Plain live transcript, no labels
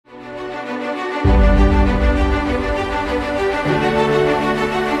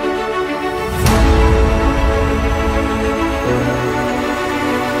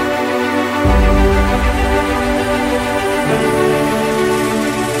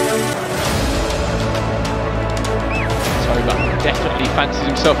He fancies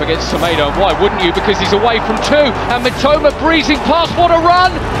himself against Tomato, and why wouldn't you? Because he's away from two, and Mitoma breezing past. What a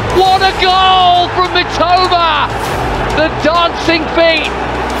run! What a goal from Mitoma! The dancing feet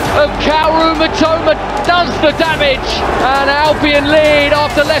of Kaoru Mitoma does the damage, and Albion lead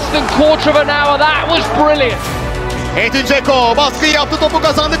after less than quarter of an hour. That was brilliant. Edin Dzeko baskıyı yaptı, topu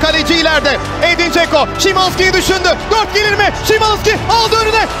kazandı, kaleci ileride. Edin Dzeko Szymański'yi düşündü. 4 gelir mi? Szymański aldı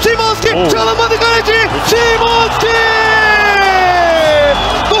önüne. Szymański çalınmadı, kaleci Szymański!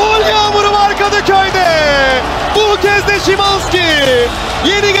 Gol yağmuru var Kadıköy'de. Bu kez de Szymański.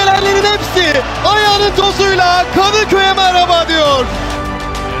 Yeni gelenlerin hepsi ayağının tozuyla Kadıköy'e merhaba diyor.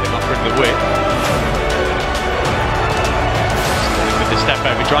 The step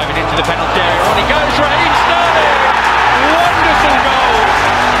over, driving into the penalty area. On he goes, Raheem Sterling! Wonderful goal!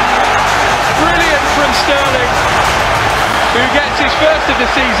 Brilliant from Sterling, who gets his first of the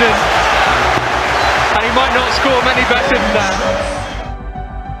season. And he might not score many better than that.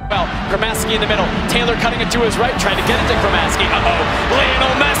 Well, Gramaski in the middle. Taylor cutting it to his right, trying to get it to Gramaski. Uh-oh.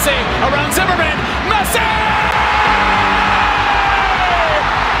 Lionel Messi around Zimmerman. Messi!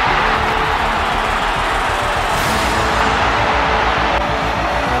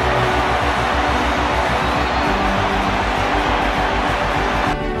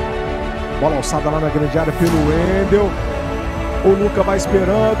 Bola alçada lá na grande área pelo Wendel. O Luca vai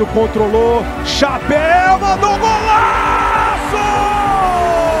esperando, controlou. Chapéu, mandou golaço!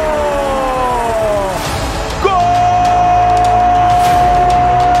 Gol!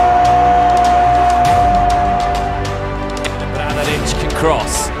 Bradanic can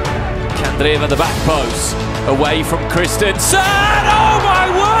cross. Candreva the back post. Away from Christensen. Oh my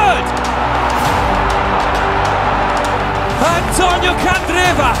word! Antonio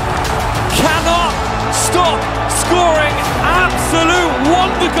Candreva cannot stop scoring absolute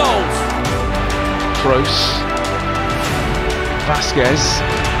wonder goals. Kroos, Vasquez.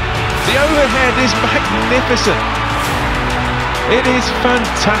 The overhead is magnificent. It is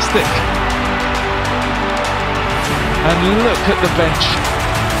fantastic. And look at the bench.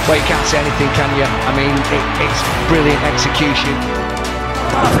 Well, you can't say anything, can you? I mean, it's brilliant execution.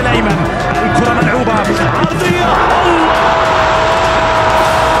 الطرف الأيمن الكرة ملعوبة عرضية الله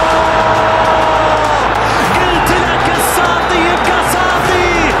قلت لك الساطي يبقى ساطي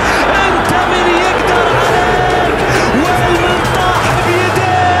أنت من يقدر عليك والمن طاح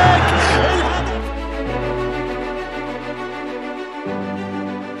بيديك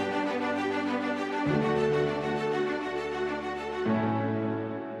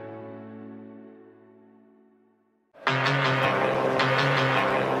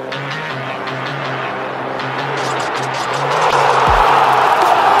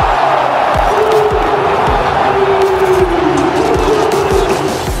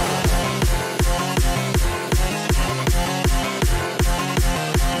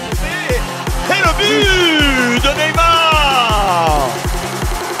de Neymar.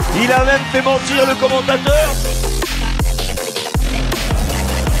 Il a même fait mentir le commentateur.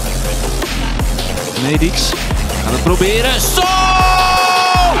 Medic aan het proberen. Zo!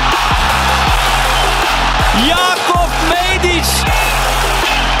 Jakob Medic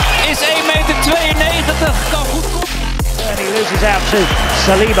is 1,92 meter. Kan goed komen. And he loses out to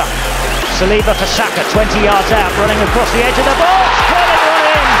Saliba. Saliba for Saka, 20 yards out, running across the edge of the box. Brilliant one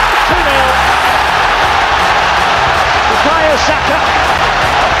in, 2-0. Bukayo Saka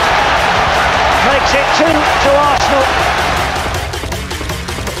makes it 2 to Arsenal.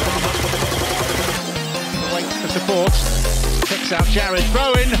 Wait for support. Picks out Jared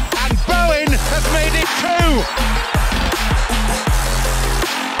Bowen, and Bowen has made it 2.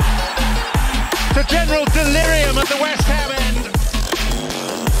 To general delirium at the West Ham end.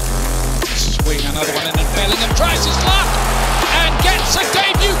 Swing another one in, and Bellingham tries his luck and gets a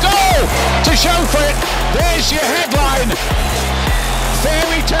debut goal to show for it. There's your headline.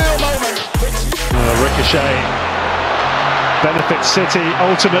 Fairy tale moment. Ricochet benefits City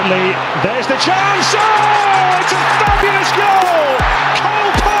ultimately. There's the chance. Oh, it's a fabulous goal.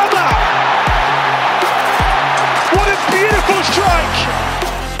 Cole Palmer. What a beautiful strike.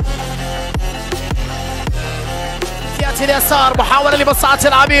 يأتي اليسار محاولة لمصعد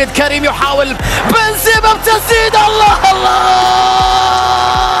العبيد كريم يحاول بنزيما بتسديد الله الله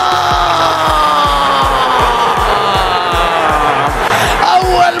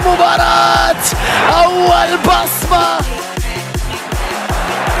أول مباراة أول بصمة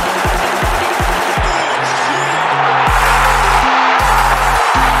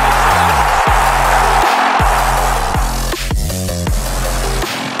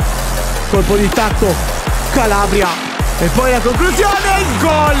Colpo di tacco, Calabria E poi la conclusione, il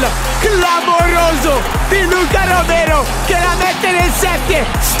gol clamoroso di Luca Romero che la mette nel 7,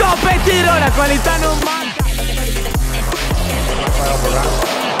 stop e tiro, la qualità non manca.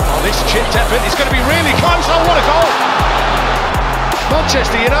 Oh, this chipped effort is going to be really close. Oh, what a goal!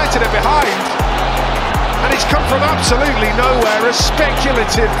 Manchester United are behind, and it's come from absolutely nowhere. A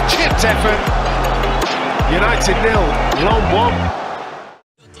speculative chipped effort. United 0, Lone 1.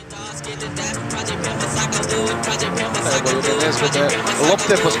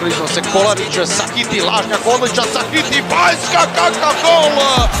 Lopte poskližno se Kolarić, Sahiti, lažnja Kolarića, Sahiti, Banjska, kakav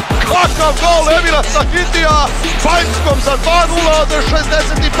gol Emila Sahitija, Banjskom za 2-0 od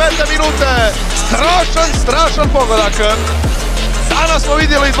 65. minute, strašan pogodak. Danas smo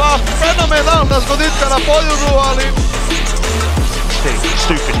vidjeli dva fenomenalna zgoditka na poljudu, ali...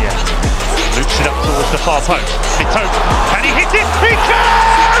 Stupinja loops it up towards the far post. Mitoma, can he hit it? He can!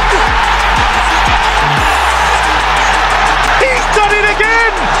 He's done it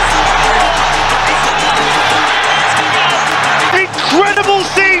again! Incredible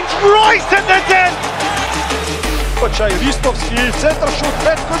scenes right at the death! Počaj Ristovski, centar šut,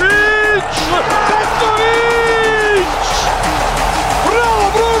 Petković!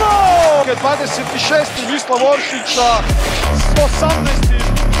 Bravo Bruno! 26. Mislav Oršića, 18.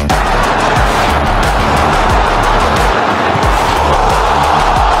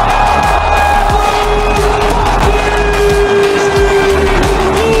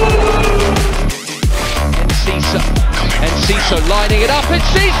 Enciso lining it up,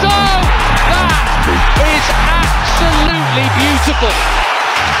 Enciso! That is absolutely beautiful.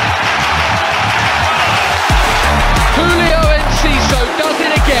 Julio Enciso does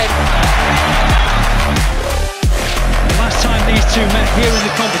it again. The last time these two met here in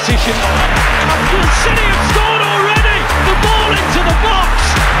the competition, Abdul City have scored already! The ball into the box,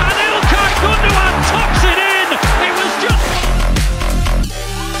 and İlkay Gündoğan tucks it in! It was just...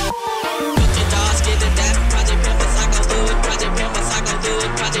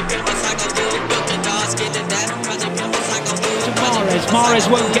 Mahrez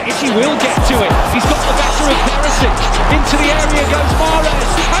won't get it, he will get to it. He's got the better of Perisic. Into the area goes Mahrez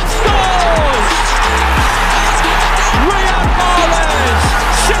and scores! Riyad Mahrez,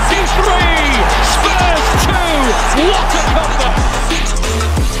 City 3, Spurs 2. What a comeback!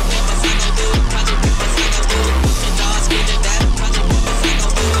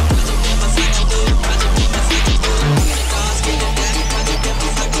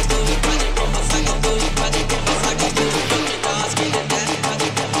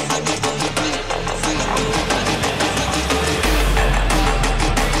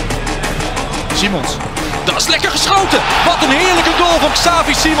 Simons, dat is lekker geschoten. Wat een heerlijke goal van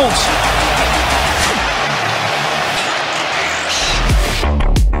Xavi Simons.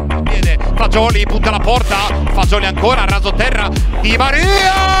 Fagioli punta la porta, Fagioli ancora, raso terra, Di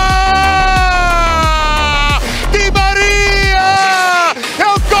Maria!